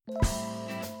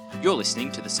You're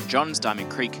listening to the St John's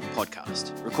Diamond Creek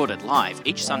podcast, recorded live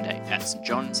each Sunday at St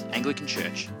John's Anglican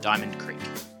Church, Diamond Creek.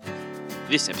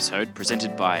 This episode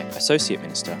presented by Associate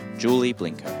Minister Julie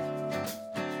Blinko.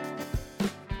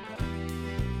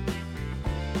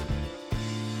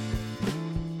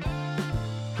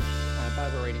 Our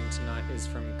Bible reading tonight is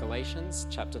from Galatians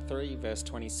chapter 3 verse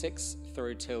 26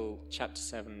 through till chapter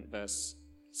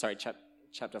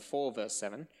 4 verse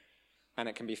 7, and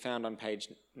it can be found on page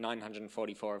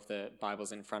 944 of the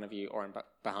Bibles in front of you or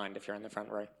behind if you're in the front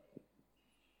row.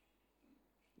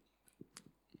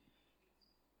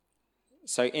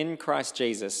 So in Christ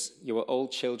Jesus, you are all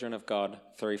children of God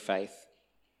through faith.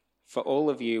 For all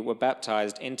of you were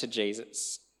baptized into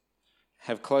Jesus,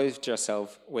 have clothed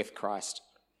yourself with Christ.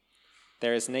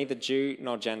 There is neither Jew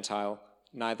nor Gentile,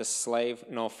 neither slave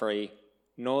nor free,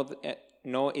 nor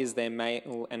is there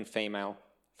male and female,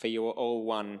 for you are all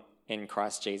one in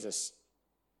Christ Jesus.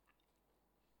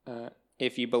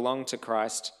 If you belong to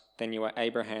Christ, then you are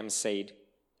Abraham's seed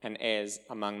and heirs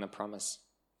among the promise,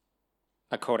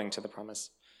 according to the promise.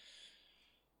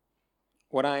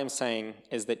 What I am saying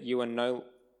is that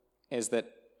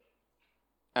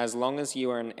as long as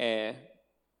you are an heir,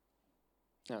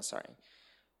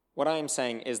 What I am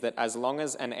saying is that as long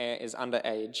as an heir is under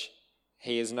age,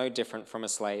 he is no different from a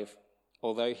slave,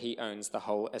 although he owns the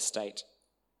whole estate.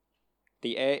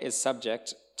 The heir is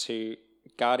subject to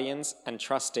guardians and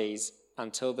trustees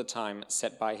until the time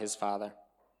set by his father.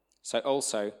 So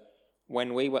also,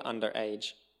 when we were under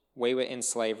age, we were in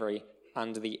slavery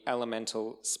under the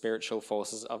elemental spiritual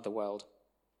forces of the world.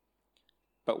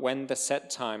 But when the set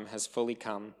time has fully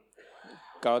come,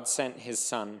 God sent his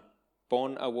Son,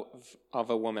 born of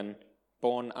a woman,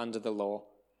 born under the law,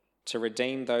 to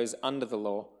redeem those under the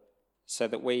law, so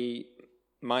that we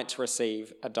might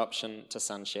receive adoption to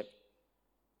sonship.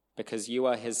 Because you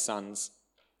are his sons,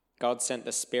 God sent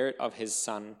the Spirit of his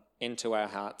Son into our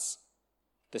hearts,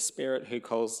 the Spirit who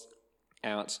calls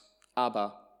out,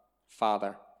 Abba,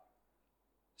 Father.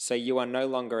 So you are no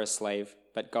longer a slave,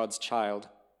 but God's child,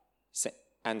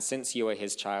 and since you are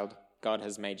his child, God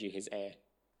has made you his heir.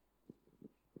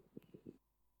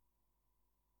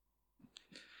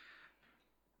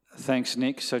 Thanks,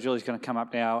 Nick. So Julie's going to come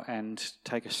up now and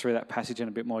take us through that passage in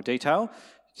a bit more detail.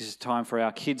 This is time for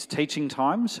our kids' teaching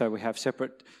time. So we have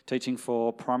separate teaching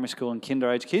for primary school and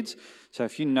kinder age kids. So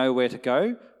if you know where to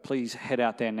go, please head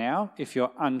out there now. If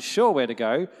you're unsure where to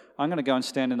go, I'm going to go and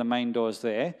stand in the main doors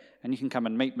there, and you can come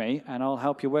and meet me, and I'll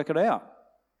help you work it out.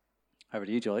 Over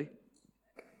to you, Julie.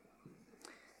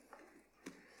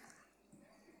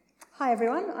 Hi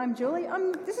everyone, I'm Julie.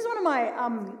 This is one of my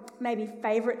maybe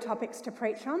favourite topics to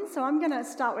preach on, so I'm going to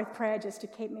start with prayer just to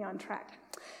keep me on track.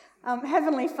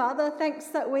 Heavenly Father, thanks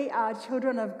that we are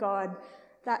children of God.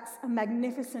 That's a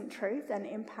magnificent truth and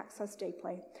impacts us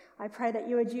deeply. I pray that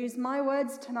you would use my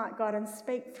words tonight, God, and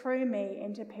speak through me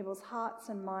into people's hearts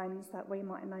and minds that we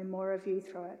might know more of you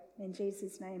through it. In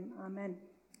Jesus' name, amen.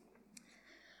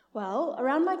 Well,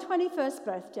 around my 21st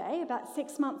birthday, about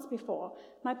 6 months before,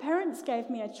 my parents gave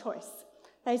me a choice.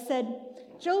 They said,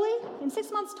 Julie, in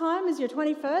 6 months' time is your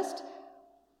 21st,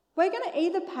 we're going to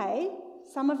either pay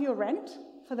some of your rent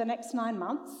for the next 9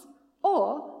 months,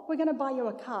 or we're going to buy you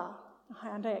a car, a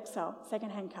Hyundai Excel,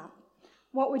 second-hand car.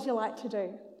 What would you like to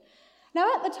do?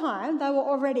 Now, at the time, they were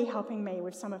already helping me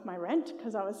with some of my rent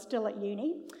because I was still at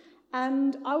uni,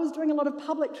 and I was doing a lot of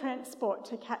public transport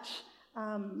to catch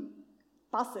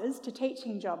buses to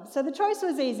teaching jobs. So the choice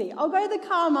was easy. I'll go the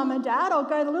car, Mum and Dad. I'll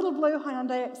go the little blue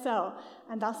Hyundai Excel.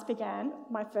 And thus began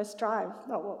my first drive,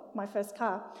 my first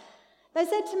car. They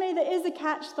said to me, there is a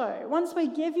catch though. Once we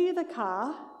give you the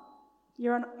car,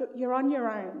 you're on your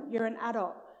own. You're an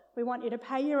adult. We want you to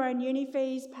pay your own uni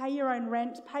fees, pay your own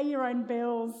rent, pay your own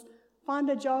bills, find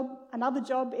a job, another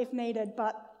job if needed.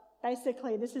 But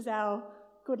basically, this is our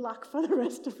good luck for the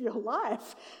rest of your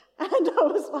life. And I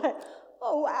was like,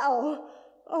 oh, wow.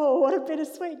 Oh, what a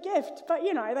bittersweet gift. But,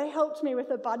 they helped me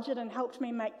with a budget and helped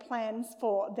me make plans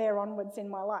for there onwards in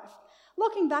my life.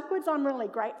 Looking backwards, I'm really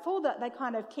grateful that they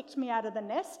kind of kicked me out of the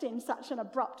nest in such an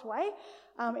abrupt way.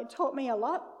 It taught me a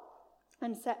lot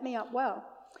and set me up well.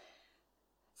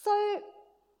 So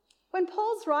when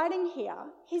Paul's writing here,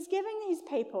 he's giving these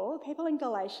people in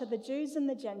Galatia, the Jews and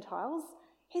the Gentiles,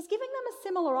 he's giving them a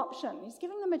similar option. He's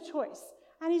giving them a choice.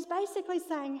 And he's basically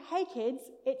saying, hey kids,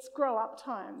 it's grow up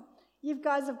time. You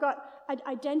guys have got an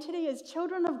identity as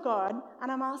children of God,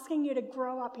 and I'm asking you to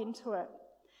grow up into it.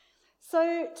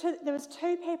 So there was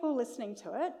two people listening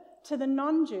to it. To the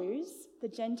non-Jews, the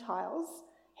Gentiles,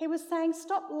 he was saying,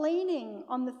 stop leaning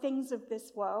on the things of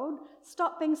this world.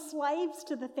 Stop being slaves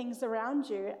to the things around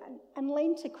you and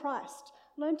lean to Christ.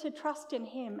 learn to trust in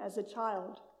him as a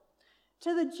child.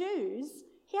 To the Jews,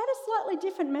 he had a slightly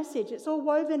different message. It's all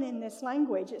woven in this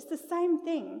language. It's the same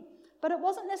thing, but it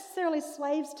wasn't necessarily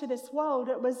slaves to this world.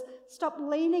 It was stop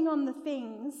leaning on the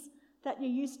things that you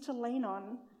used to lean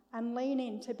on and lean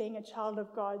into being a child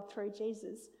of God through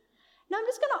Jesus. Now I'm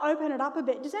just going to open it up a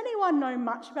bit. Does anyone know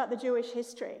much about the Jewish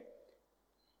history?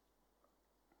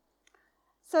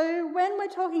 So when we're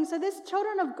talking, this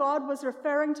children of God was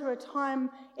referring to a time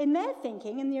in their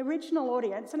thinking, in the original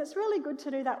audience, and it's really good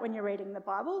to do that when you're reading the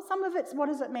Bible. Some of it's what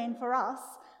does it mean for us,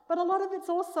 but a lot of it's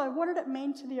also what did it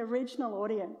mean to the original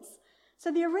audience. So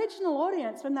the original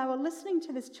audience, when they were listening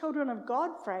to this children of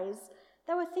God phrase,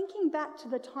 they were thinking back to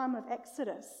the time of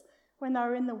Exodus, when they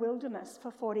were in the wilderness for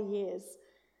 40 years.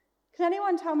 Can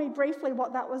anyone tell me briefly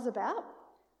what that was about?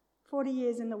 40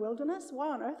 years in the wilderness?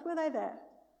 Why on earth were they there?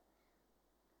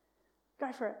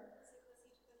 Go for it.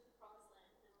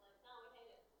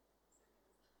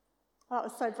 Oh, that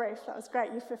was so brief. That was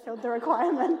great. You fulfilled the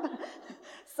requirement.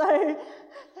 So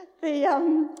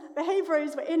the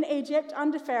Hebrews were in Egypt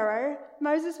under Pharaoh.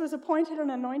 Moses was appointed and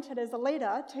anointed as a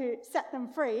leader to set them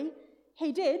free.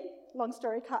 He did, long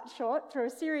story cut short, through a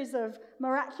series of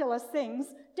miraculous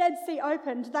things. Dead Sea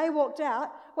opened. They walked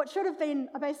out. What should have been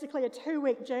basically a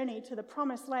 2-week journey to the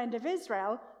promised land of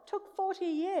Israel took 40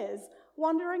 years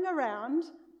wandering around,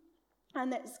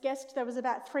 and it's guessed there was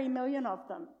about 3 million of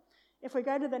them. If we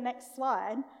go to the next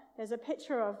slide, there's a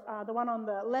picture of, the one on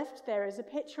the left there is a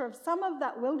picture of some of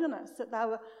that wilderness that they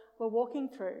were walking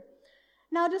through.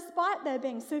 Now, despite there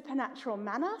being supernatural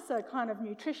manna, so kind of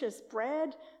nutritious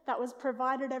bread that was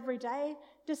provided every day,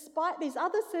 despite these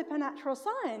other supernatural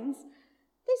signs,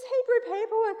 these Hebrew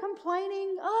people were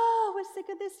complaining, oh, we're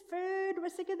sick of this food, we're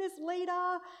sick of this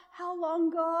leader, how long,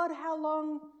 God, how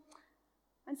long?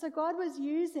 And so God was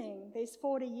using these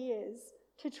 40 years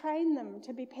to train them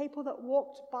to be people that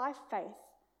walked by faith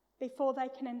before they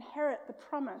can inherit the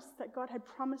promise that God had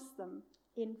promised them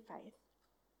in faith.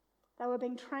 They were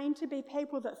being trained to be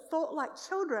people that thought like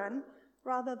children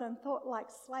rather than thought like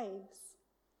slaves.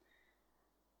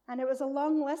 And it was a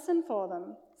long lesson for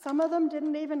them. Some of them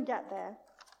didn't even get there.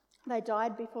 They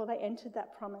died before they entered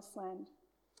that promised land.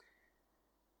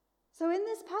 So in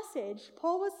this passage,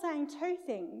 Paul was saying 2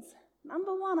 things.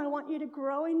 Number 1, I want you to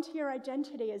grow into your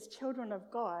identity as children of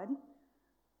God,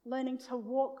 learning to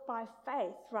walk by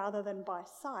faith rather than by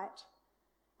sight.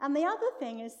 And the other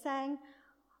thing is saying,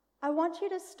 I want you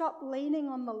to stop leaning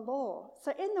on the law.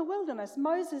 So in the wilderness,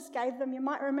 Moses gave them, you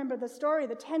might remember the story,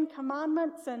 the 10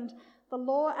 Commandments and the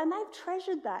law, and they've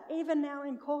treasured that. Even now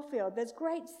in Caulfield, there's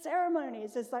great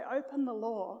ceremonies as they open the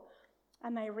law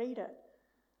and they read it.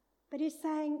 But he's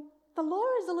saying, the law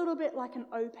is a little bit like an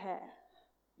au pair.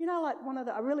 You know, like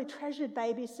a really treasured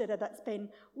babysitter that's been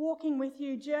walking with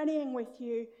you, journeying with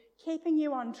you, keeping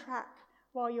you on track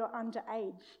while you're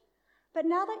underage. But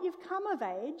now that you've come of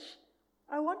age,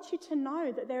 I want you to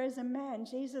know that there is a man,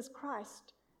 Jesus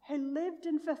Christ, who lived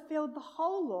and fulfilled the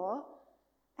whole law,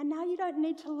 and now you don't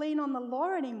need to lean on the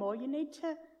law anymore. You need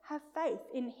to have faith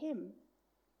in him.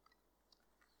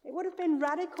 It would have been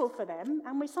radical for them,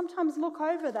 and we sometimes look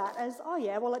over that as, oh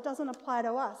yeah, well, it doesn't apply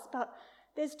to us, but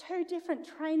there's 2 different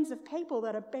trains of people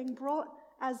that are being brought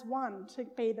as one to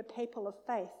be the people of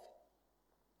faith.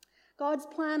 God's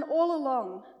plan all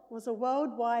along was a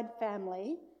worldwide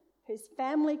family whose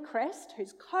family crest,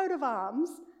 whose coat of arms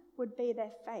would be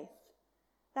their faith.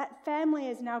 That family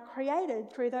is now created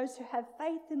through those who have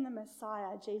faith in the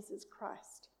Messiah, Jesus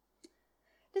Christ.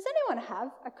 Does anyone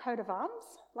have a coat of arms,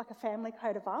 like a family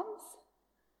coat of arms?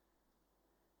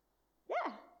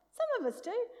 Yeah, some of us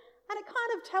do. And it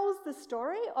kind of tells the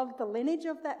story of the lineage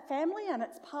of that family, and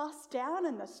it's passed down,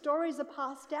 and the stories are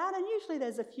passed down, and usually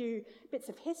there's a few bits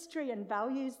of history and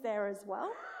values there as well.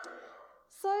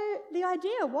 So the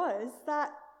idea was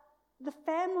that the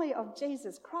family of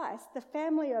Jesus Christ, the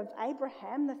family of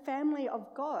Abraham, the family of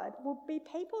God, will be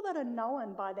people that are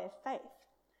known by their faith.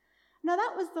 Now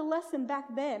that was the lesson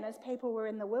back then as people were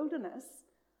in the wilderness,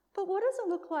 but what does it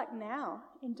look like now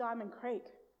in Diamond Creek?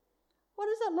 What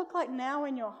does it look like now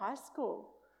in your high school?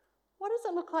 What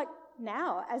does it look like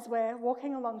now as we're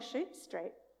walking along Shute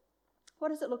Street? What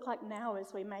does it look like now as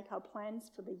we make our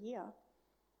plans for the year?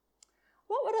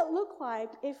 What would it look like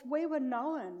if we were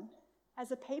known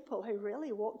as a people who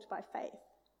really walked by faith?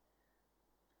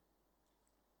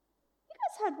 You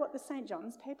guys heard what the St.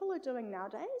 John's people are doing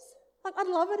nowadays? Like, I'd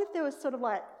love it if there was sort of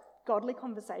like godly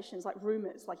conversations, like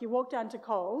rumours. Like you walk down to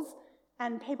Coles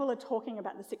and people are talking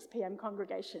about the 6 p.m.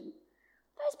 congregation.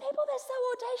 Those people, they're so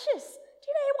audacious. Do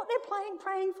you know what they're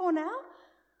praying for now?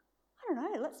 I don't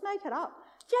know, let's make it up.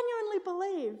 Genuinely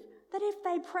believe that if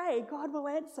they pray, God will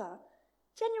answer.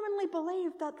 genuinely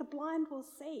believe that the blind will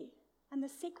see and the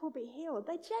sick will be healed.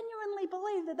 They genuinely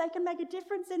believe that they can make a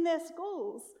difference in their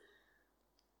schools.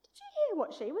 Did you hear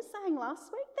what she was saying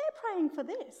last week? They're praying for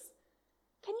this.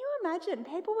 Can you imagine?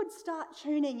 People would start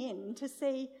tuning in to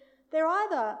see they're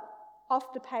either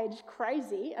off the page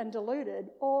crazy and deluded,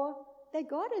 or their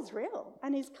God is real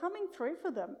and is coming through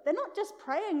for them. They're not just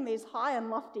praying these high and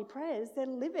lofty prayers, they're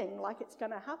living like it's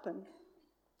going to happen.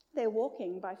 They're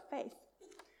walking by faith.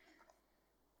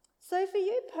 So for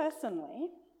you personally,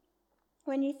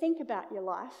 when you think about your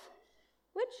life,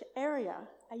 which area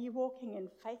are you walking in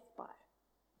faith by?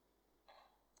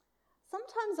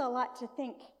 Sometimes I like to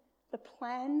think the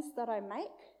plans that I make,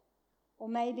 or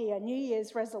maybe a New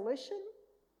Year's resolution,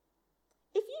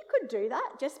 if you could do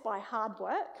that just by hard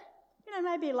work,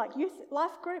 maybe like youth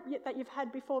life group that you've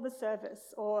had before the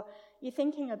service, or you're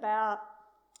thinking about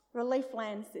relief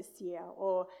lands this year,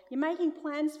 or you're making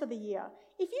plans for the year.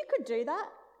 If you could do that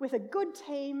with a good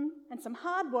team and some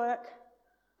hard work,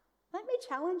 let me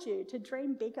challenge you to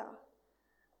dream bigger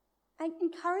and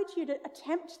encourage you to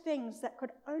attempt things that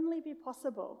could only be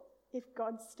possible if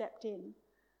God stepped in.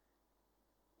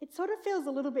 It sort of feels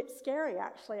a little bit scary,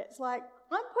 actually. It's like,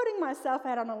 I'm putting myself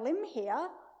out on a limb here.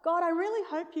 God, I really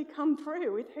hope you come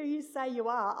through with who you say you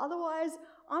are. Otherwise,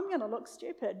 I'm going to look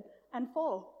stupid and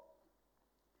fall.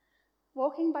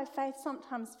 Walking by faith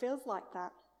sometimes feels like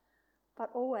that, but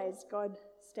always God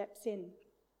steps in.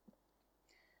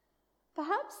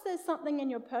 Perhaps there's something in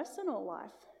your personal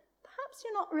life. Perhaps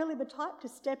you're not really the type to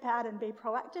step out and be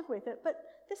proactive with it, but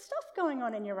there's stuff going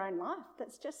on in your own life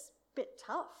that's just a bit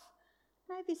tough.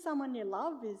 Maybe someone you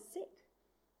love is sick.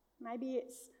 Maybe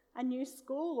it's a new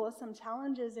school or some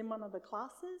challenges in one of the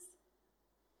classes.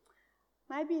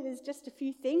 Maybe there's just a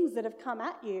few things that have come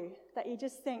at you that you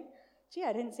just think, gee,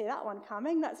 I didn't see that one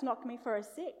coming. That's knocked me for a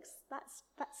 6. That's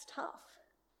tough.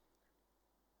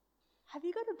 Have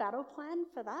you got a battle plan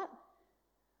for that?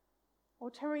 Or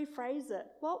to rephrase it,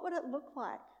 what would it look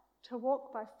like to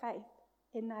walk by faith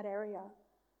in that area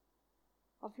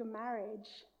of your marriage,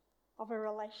 of a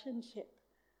relationship,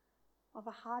 of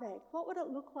a heartache? What would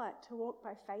it look like to walk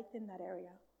by faith in that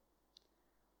area?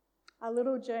 A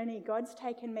little journey God's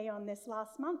taken me on this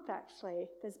last month, actually.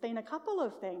 There's been a couple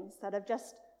of things that have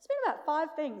it's been about 5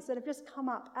 things that have just come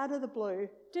up out of the blue,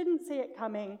 didn't see it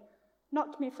coming,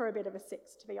 knocked me for a bit of a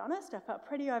 6, to be honest. I felt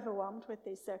pretty overwhelmed with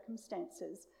these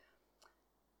circumstances.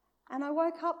 And I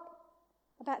woke up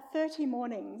about 30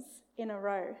 mornings in a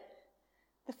row.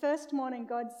 The first morning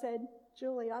God said,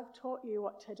 Julie, I've taught you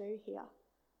what to do here.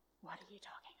 What are you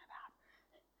talking about?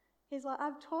 He's like,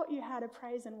 I've taught you how to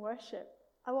praise and worship.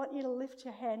 I want you to lift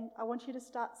your hand. I want you to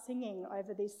start singing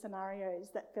over these scenarios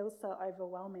that feel so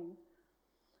overwhelming.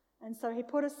 And so he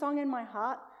put a song in my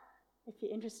heart. If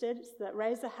you're interested, it's the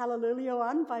Raise a Hallelujah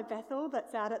one by Bethel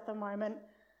that's out at the moment.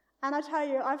 And I tell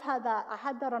you, I had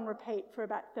that on repeat for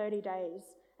about 30 days.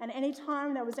 And any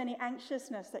time there was any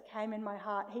anxiousness that came in my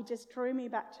heart, he just drew me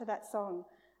back to that song.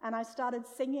 And I started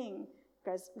singing. It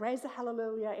goes, raise a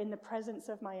hallelujah in the presence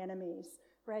of my enemies.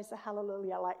 Raise a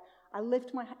hallelujah. Like, I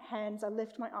lift my hands, I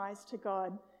lift my eyes to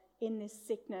God in this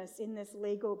sickness, in this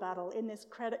legal battle, in this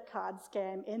credit card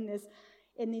scam,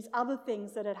 in these other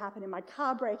things that had happened, in my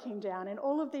car breaking down, in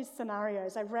all of these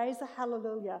scenarios. I raise a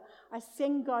hallelujah. I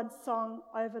sing God's song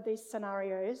over these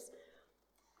scenarios.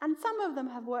 And some of them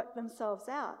have worked themselves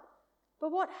out.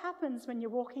 But what happens when you're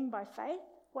walking by faith,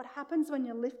 what happens when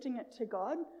you're lifting it to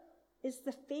God, is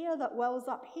the fear that wells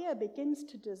up here begins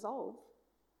to dissolve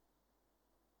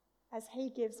as he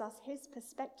gives us his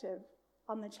perspective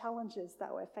on the challenges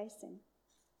that we're facing.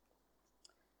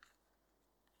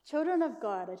 Children of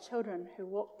God are children who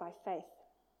walk by faith.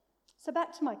 So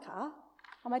back to my car.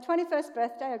 On my 21st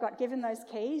birthday, I got given those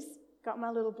keys, got my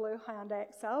little blue Hyundai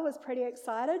Excel, was pretty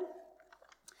excited.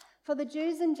 For the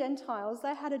Jews and Gentiles,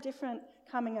 they had a different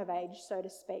coming of age, so to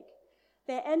speak.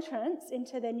 Their entrance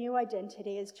into their new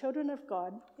identity as children of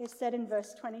God is said in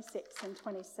verse 26 and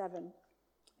 27.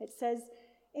 It says,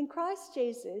 in Christ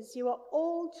Jesus, you are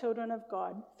all children of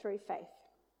God through faith.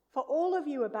 For all of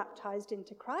you are baptized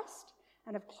into Christ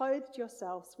and have clothed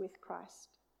yourselves with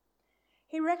Christ.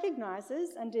 He recognizes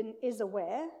and is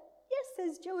aware, yes,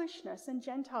 there's Jewishness and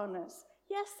Gentileness.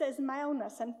 Yes, there's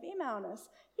maleness and femaleness.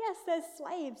 Yes, there's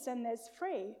slaves and there's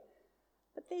free.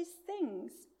 But these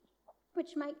things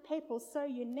which make people so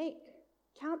unique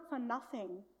count for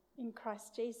nothing in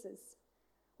Christ Jesus.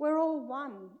 We're all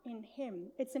one in him.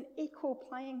 It's an equal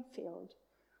playing field.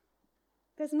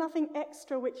 There's nothing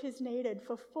extra which is needed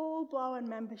for full-blown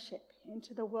membership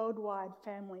into the worldwide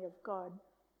family of God.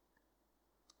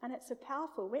 And it's a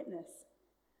powerful witness.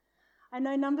 I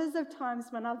know numbers of times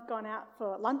when I've gone out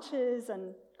for lunches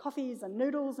and coffees and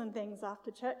noodles and things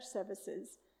after church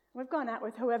services. We've gone out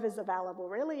with whoever's available,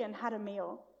 really, and had a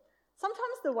meal.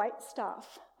 Sometimes the wait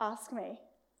staff ask me,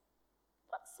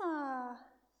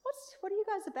 what are you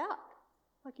guys about?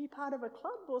 Like, are you part of a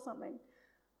club or something?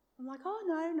 I'm like, oh,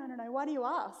 no, why do you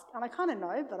ask? And I kind of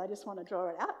know, but I just want to draw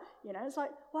it out. It's like,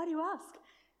 why do you ask?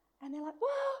 And they're like,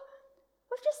 well,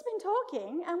 we've just been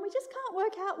talking and we just can't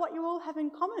work out what you all have in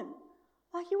common.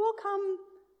 Like, you all come,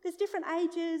 there's different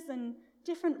ages and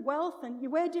different wealth and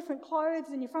you wear different clothes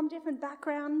and you're from different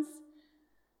backgrounds.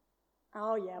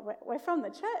 Oh yeah, we're from the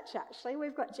church actually.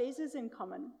 We've got Jesus in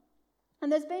common.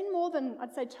 And there's been more than,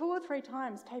 I'd say 2 or 3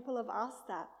 times people have asked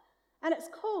that. And it's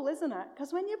cool, isn't it?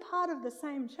 Because when you're part of the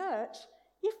same church,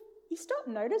 you stop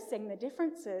noticing the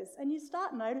differences and you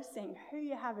start noticing who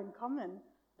you have in common,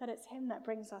 that it's him that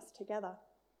brings us together.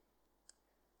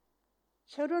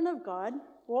 Children of God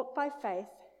walk by faith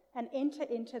and enter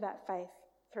into that faith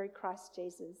through Christ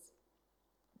Jesus.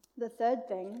 The third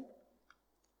thing,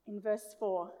 in verse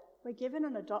 4, we're given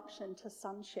an adoption to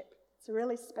sonship. It's a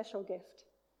really special gift.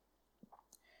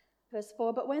 Verse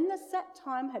 4, but when the set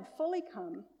time had fully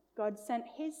come, God sent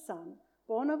his Son,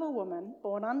 born of a woman,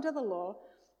 born under the law,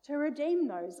 to redeem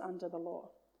those under the law,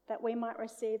 that we might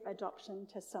receive adoption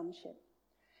to sonship.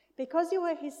 Because you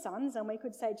are his sons, and we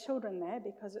could say children there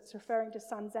because it's referring to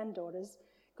sons and daughters,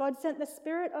 God sent the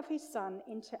Spirit of his Son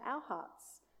into our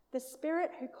hearts, the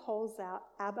Spirit who calls out,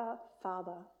 Abba,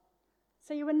 Father.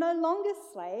 So you are no longer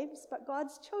slaves, but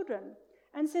God's children.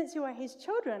 And since you are his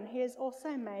children, he has also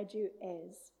made you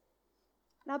heirs.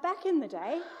 Now, back in the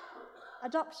day,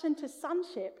 adoption to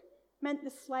sonship meant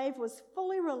the slave was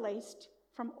fully released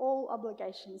from all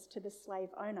obligations to the slave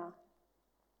owner.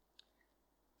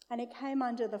 And he came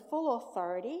under the full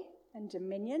authority and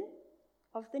dominion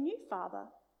of the new father,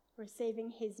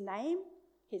 receiving his name,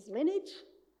 his lineage,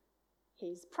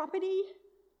 his property.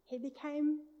 He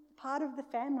became part of the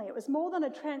family. It was more than a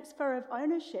transfer of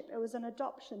ownership, it was an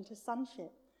adoption to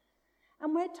sonship.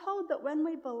 And we're told that when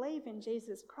we believe in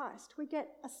Jesus Christ, we get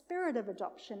a spirit of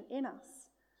adoption in us.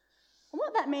 And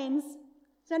what that means,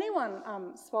 has anyone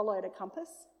swallowed a compass?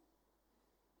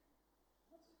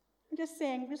 I'm just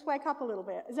saying, just wake up a little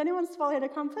bit. Has anyone swallowed a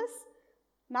compass?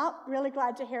 No, really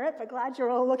glad to hear it, but glad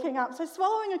you're all looking up. So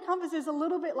swallowing a compass is a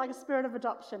little bit like a spirit of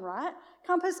adoption, right?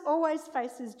 Compass always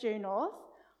faces due north.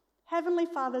 Heavenly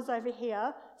Father's over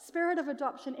here. Spirit of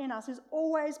adoption in us is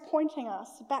always pointing us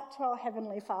back to our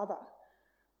Heavenly Father.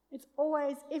 It's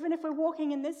always, even if we're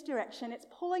walking in this direction, it's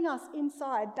pulling us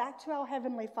inside back to our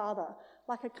Heavenly Father,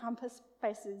 like a compass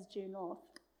faces due north.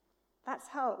 That's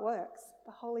how it works,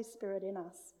 the Holy Spirit in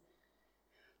us.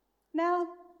 Now,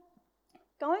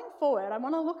 going forward, I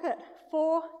want to look at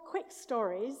 4 quick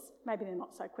stories, maybe they're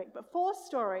not so quick, but 4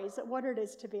 stories at what it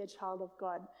is to be a child of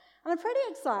God. And I'm pretty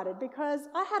excited because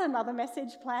I had another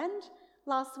message planned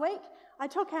last week. I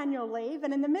took annual leave,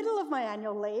 and in the middle of my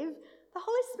annual leave, the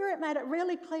Holy Spirit made it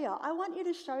really clear. I want you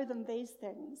to show them these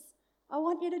things. I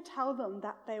want you to tell them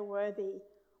that they're worthy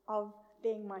of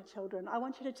being my children. I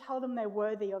want you to tell them they're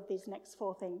worthy of these next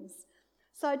 4 things.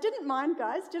 So I didn't mind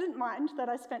that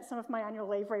I spent some of my annual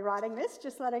leave rewriting this,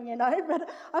 just letting you know, but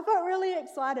I felt really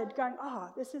excited going,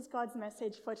 this is God's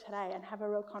message for today, and have a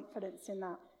real confidence in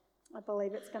that. I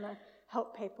believe it's going to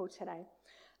help people today.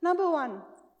 Number 1,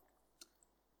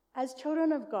 as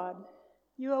children of God,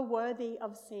 you are worthy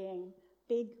of seeing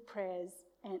big prayers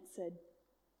answered.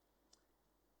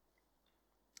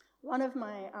 One of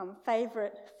my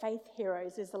favourite faith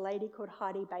heroes is a lady called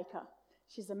Heidi Baker.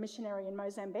 She's a missionary in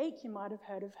Mozambique. You might have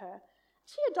heard of her.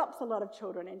 She adopts a lot of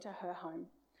children into her home.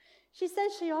 She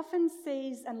says she often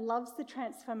sees and loves the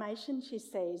transformation she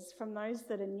sees from those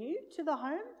that are new to the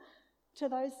home to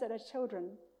those that are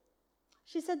children.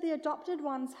 She said the adopted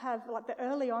ones have, like the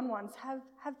early on ones,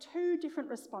 have 2 different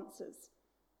responses.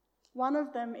 One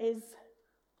of them is,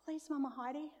 please, Mama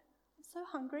Heidi, I'm so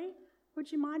hungry.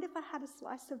 Would you mind if I had a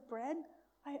slice of bread?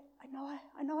 I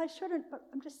know I shouldn't, but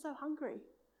I'm just so hungry.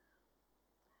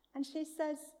 And she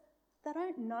says, they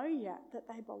don't know yet that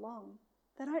they belong.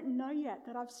 They don't know yet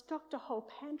that I've stocked a whole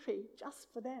pantry just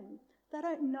for them. They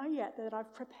don't know yet that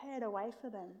I've prepared a way for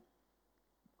them.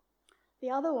 The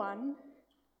other one,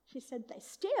 she said, they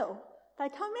steal. They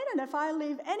come in, and if I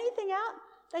leave anything out,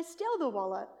 they steal the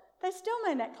wallet. They steal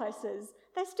my necklaces.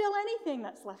 They steal anything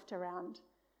that's left around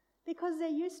because they're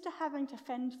used to having to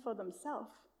fend for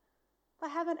themselves. They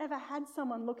haven't ever had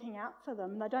someone looking out for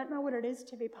them. They don't know what it is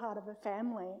to be part of a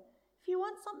family. If you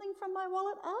want something from my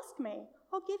wallet, ask me.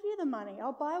 I'll give you the money.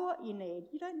 I'll buy what you need.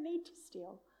 You don't need to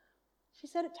steal. She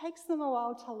said it takes them a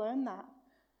while to learn that.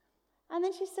 And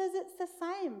then she says it's the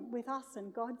same with us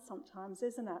and God sometimes,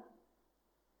 isn't it?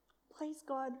 Please,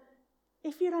 God,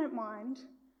 if you don't mind,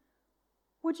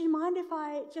 would you mind if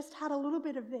I just had a little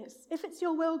bit of this? If it's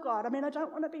your will, God, I mean, I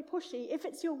don't want to be pushy. If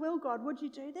it's your will, God, would you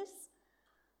do this?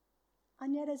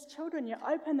 And yet as children, you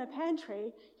open the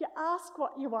pantry, you ask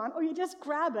what you want, or you just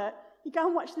grab it, you go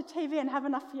and watch the TV and have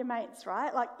enough for your mates,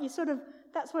 right? Like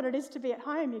that's what it is to be at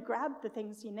home. You grab the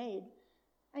things you need.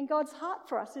 And God's heart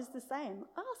for us is the same.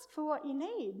 Ask for what you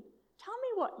need. Tell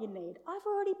me what you need. I've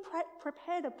already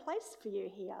prepared a place for you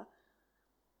here.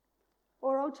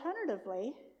 Or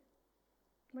alternatively,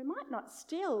 we might not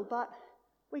steal, but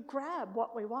we grab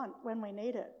what we want when we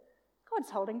need it.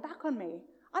 God's holding back on me.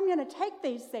 I'm going to take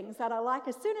these things that I like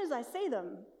as soon as I see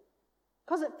them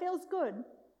because it feels good.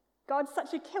 God's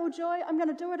such a killjoy, I'm going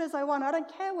to do it as I want. I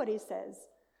don't care what he says.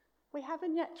 We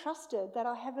haven't yet trusted that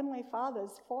our Heavenly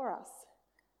Father's for us.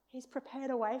 He's prepared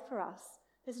a way for us.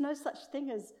 There's no such thing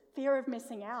as fear of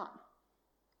missing out.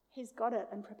 He's got it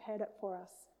and prepared it for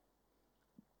us.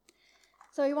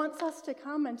 So he wants us to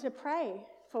come and to pray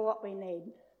for what we need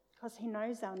because he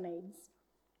knows our needs.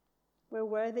 We're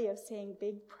worthy of seeing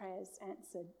big prayers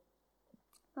answered.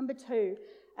 Number 2,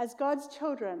 as God's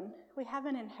children, we have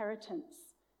an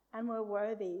inheritance and we're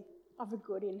worthy of a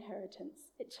good inheritance.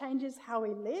 It changes how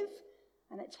we live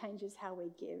and it changes how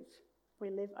we give. We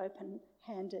live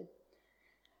open-handed.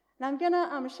 And I'm going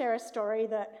to share a story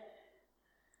that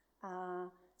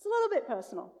it's a little bit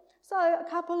personal. So a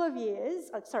couple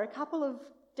of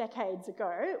decades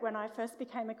ago, when I first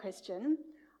became a Christian,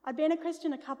 I'd been a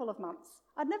Christian a couple of months.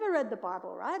 I'd never read the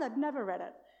Bible, right? I'd never read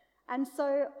it. And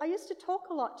so I used to talk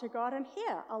a lot to God and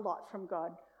hear a lot from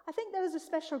God. I think there was a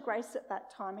special grace at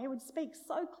that time. He would speak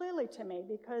so clearly to me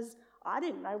because I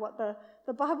didn't know what the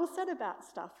Bible said about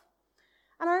stuff.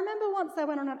 And I remember once I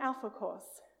went on an Alpha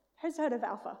course. Who's heard of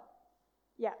Alpha?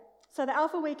 Yeah. So the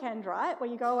Alpha weekend, right, where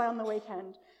you go away on the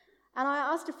weekend. And I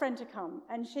asked a friend to come,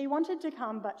 and she wanted to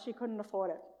come, but she couldn't afford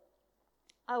it.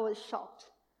 I was shocked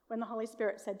when the Holy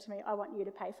Spirit said to me, I want you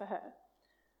to pay for her.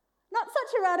 Not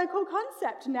such a radical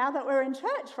concept now that we're in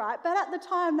church, right? But at the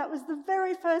time, that was the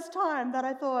very first time that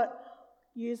I thought,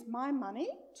 use my money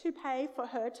to pay for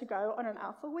her to go on an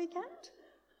Alpha weekend?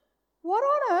 What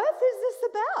on earth is this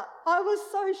about? I was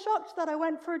so shocked that I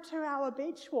went for a 2-hour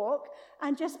beach walk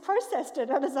and just processed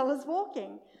it as I was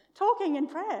walking, talking in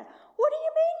prayer. What do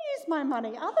you mean use my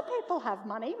money? Other people have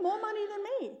money, more money than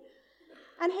me.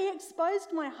 And he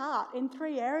exposed my heart in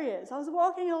 3 areas. I was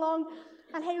walking along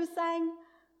and he was saying,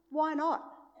 why not?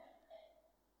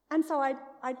 And so I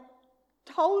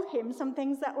told him some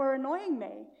things that were annoying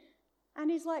me. And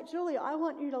he's like, Julie, I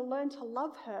want you to learn to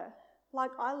love her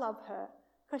like I love her,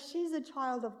 because she's a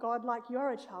child of God like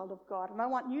you're a child of God. And I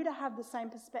want you to have the same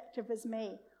perspective as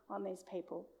me on these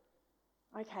people.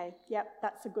 Okay, yep,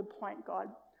 that's a good point, God.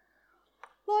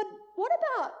 Lord, what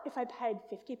about if I paid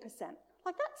 50%?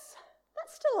 Like that's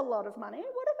still a lot of money.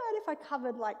 What about if I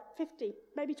covered like 50,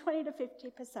 maybe 20 to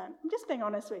 50%? I'm just being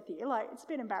honest with you. Like, it's a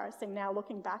bit embarrassing now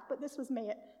looking back, but this was me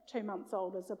at 2 months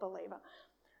old as a believer.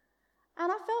 And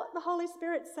I felt the Holy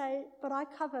Spirit say, but I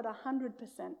covered 100%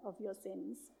 of your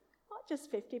sins. Not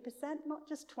just 50%, not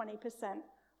just 20%.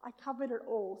 I covered it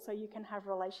all so you can have a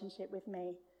relationship with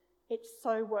me. It's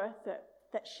so worth it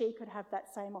that she could have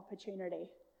that same opportunity.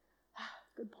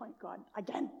 Good point, God.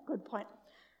 Again, good point.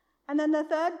 And then the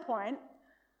third point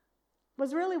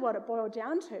was really what it boiled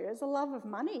down to, is a love of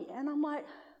money. And I'm like,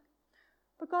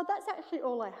 but God, that's actually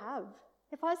all I have.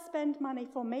 If I spend money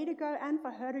for me to go and for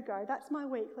her to go, that's my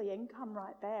weekly income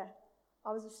right there.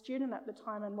 I was a student at the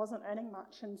time and wasn't earning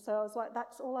much, and so I was like,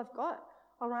 that's all I've got.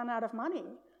 I'll run out of money.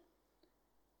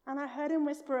 And I heard him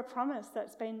whisper a promise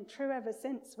that's been true ever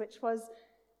since, which was,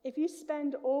 if you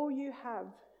spend all you have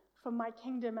for my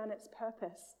kingdom and its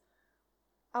purpose,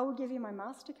 I will give you my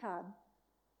MasterCard.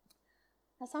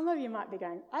 Now, some of you might be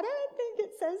going, I don't think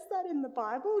it says that in the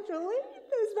Bible, Julie.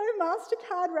 There's no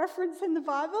MasterCard reference in the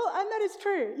Bible. And that is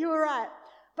true. You were right.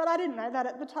 But I didn't know that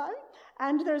at the time.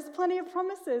 And there's plenty of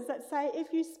promises that say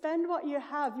if you spend what you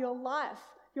have, your life,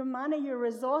 your money, your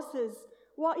resources,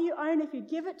 what you own, if you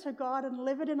give it to God and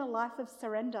live it in a life of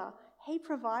surrender, he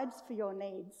provides for your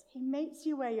needs. He meets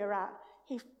you where you're at.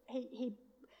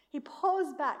 He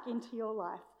pours back into your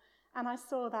life. And I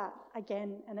saw that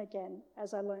again and again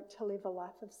as I learnt to live a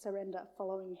life of surrender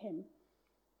following him.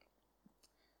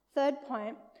 Third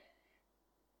point,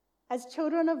 as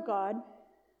children of God,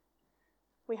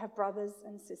 we have brothers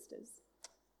and sisters.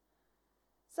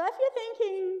 So if you're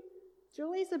thinking,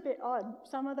 Julie's a bit odd,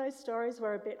 some of those stories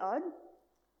were a bit odd,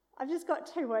 I've just got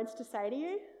 2 words to say to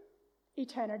you.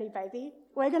 eternity, baby.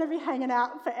 We're going to be hanging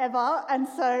out forever, and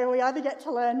so we either get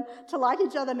to learn to like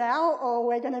each other now, or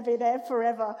we're going to be there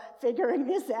forever figuring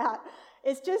this out.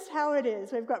 It's just how it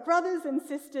is. We've got brothers and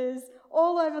sisters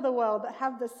all over the world that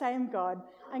have the same God,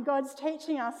 and God's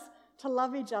teaching us to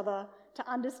love each other, to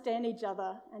understand each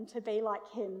other, and to be like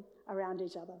him around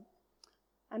each other.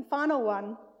 And final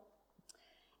one,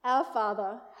 our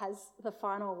Father has the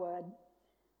final word.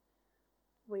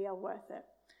 We are worth it.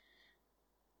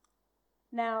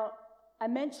 Now, I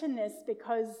mention this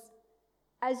because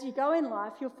as you go in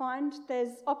life, you'll find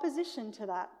there's opposition to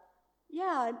that.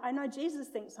 Yeah, I know Jesus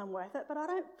thinks I'm worth it, but I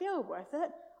don't feel worth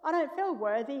it. I don't feel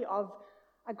worthy of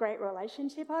a great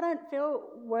relationship. I don't feel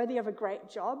worthy of a great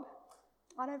job.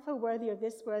 I don't feel worthy of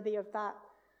this, worthy of that.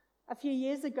 A few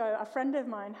years ago, a friend of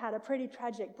mine had a pretty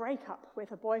tragic breakup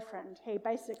with a boyfriend. He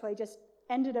basically just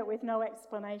ended it with no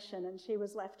explanation, and she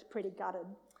was left pretty gutted.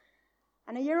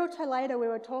 And a year or two later, we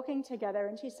were talking together,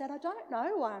 and she said, I don't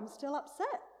know why I'm still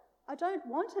upset. I don't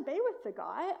want to be with the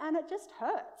guy, and it just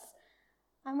hurts.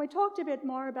 And we talked a bit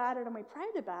more about it, and we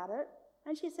prayed about it,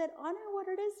 and she said, I know what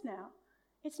it is now.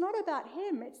 It's not about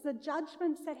him. It's the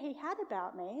judgments that he had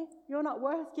about me. You're not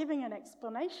worth giving an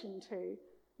explanation to.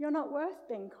 You're not worth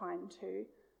being kind to.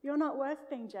 You're not worth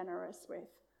being generous with.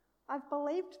 I've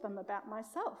believed them about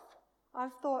myself.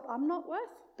 I've thought I'm not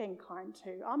worth being kind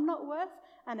to. I'm not worth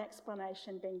an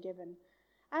explanation being given.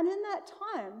 And in that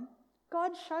time,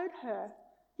 God showed her,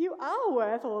 you are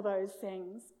worth all those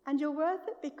things, and you're worth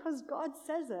it because God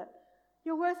says it.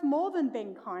 You're worth more than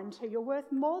being kind to. You're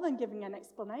worth more than giving an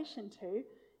explanation to.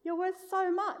 You're worth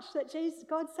so much that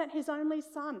God sent his only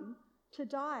son to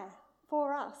die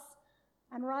for us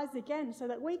and rise again so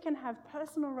that we can have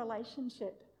personal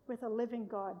relationship with a living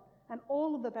God and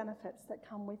all of the benefits that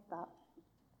come with that.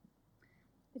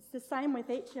 It's the same with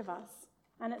each of us,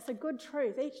 and it's a good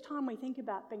truth. Each time we think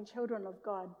about being children of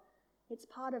God, it's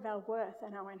part of our worth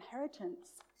and our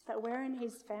inheritance that we're in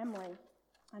his family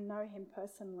and know him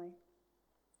personally.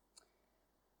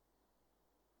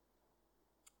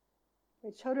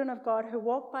 We're children of God who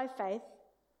walk by faith,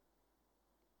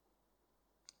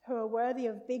 who are worthy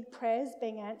of big prayers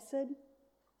being answered,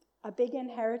 a big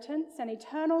inheritance, an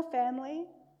eternal family,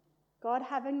 God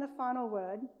having the final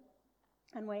word,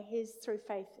 and we're his through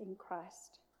faith in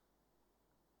Christ.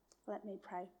 Let me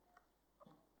pray.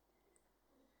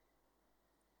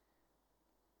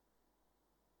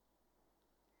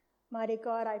 Mighty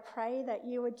God, I pray that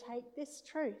you would take this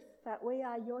truth, that we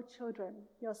are your children,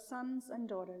 your sons and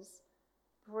daughters,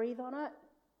 breathe on it,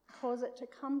 cause it to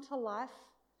come to life,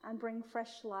 and bring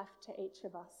fresh life to each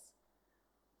of us.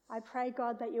 I pray,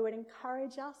 God, that you would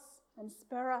encourage us and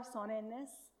spur us on in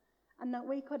this, and that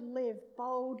we could live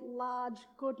bold, large,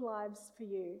 good lives for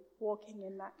you, walking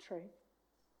in that truth.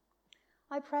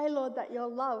 I pray, Lord, that your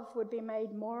love would be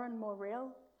made more and more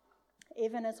real,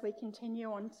 even as we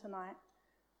continue on tonight.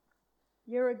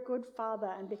 You're a good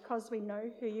Father, and because we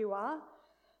know who you are,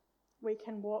 we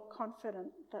can walk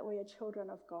confident that we are children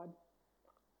of God.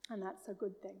 And that's a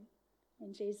good thing.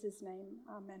 In Jesus' name,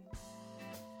 amen.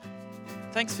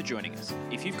 Thanks for joining us.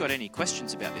 If you've got any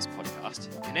questions about this podcast,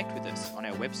 connect with us on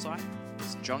our website,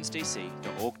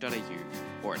 stjohnsdc.org.au,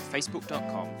 or at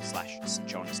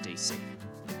facebook.com/stjohnsdc.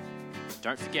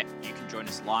 Don't forget, you can join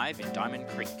us live in Diamond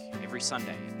Creek every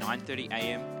Sunday at 9:30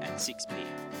 a.m. and 6 p.m.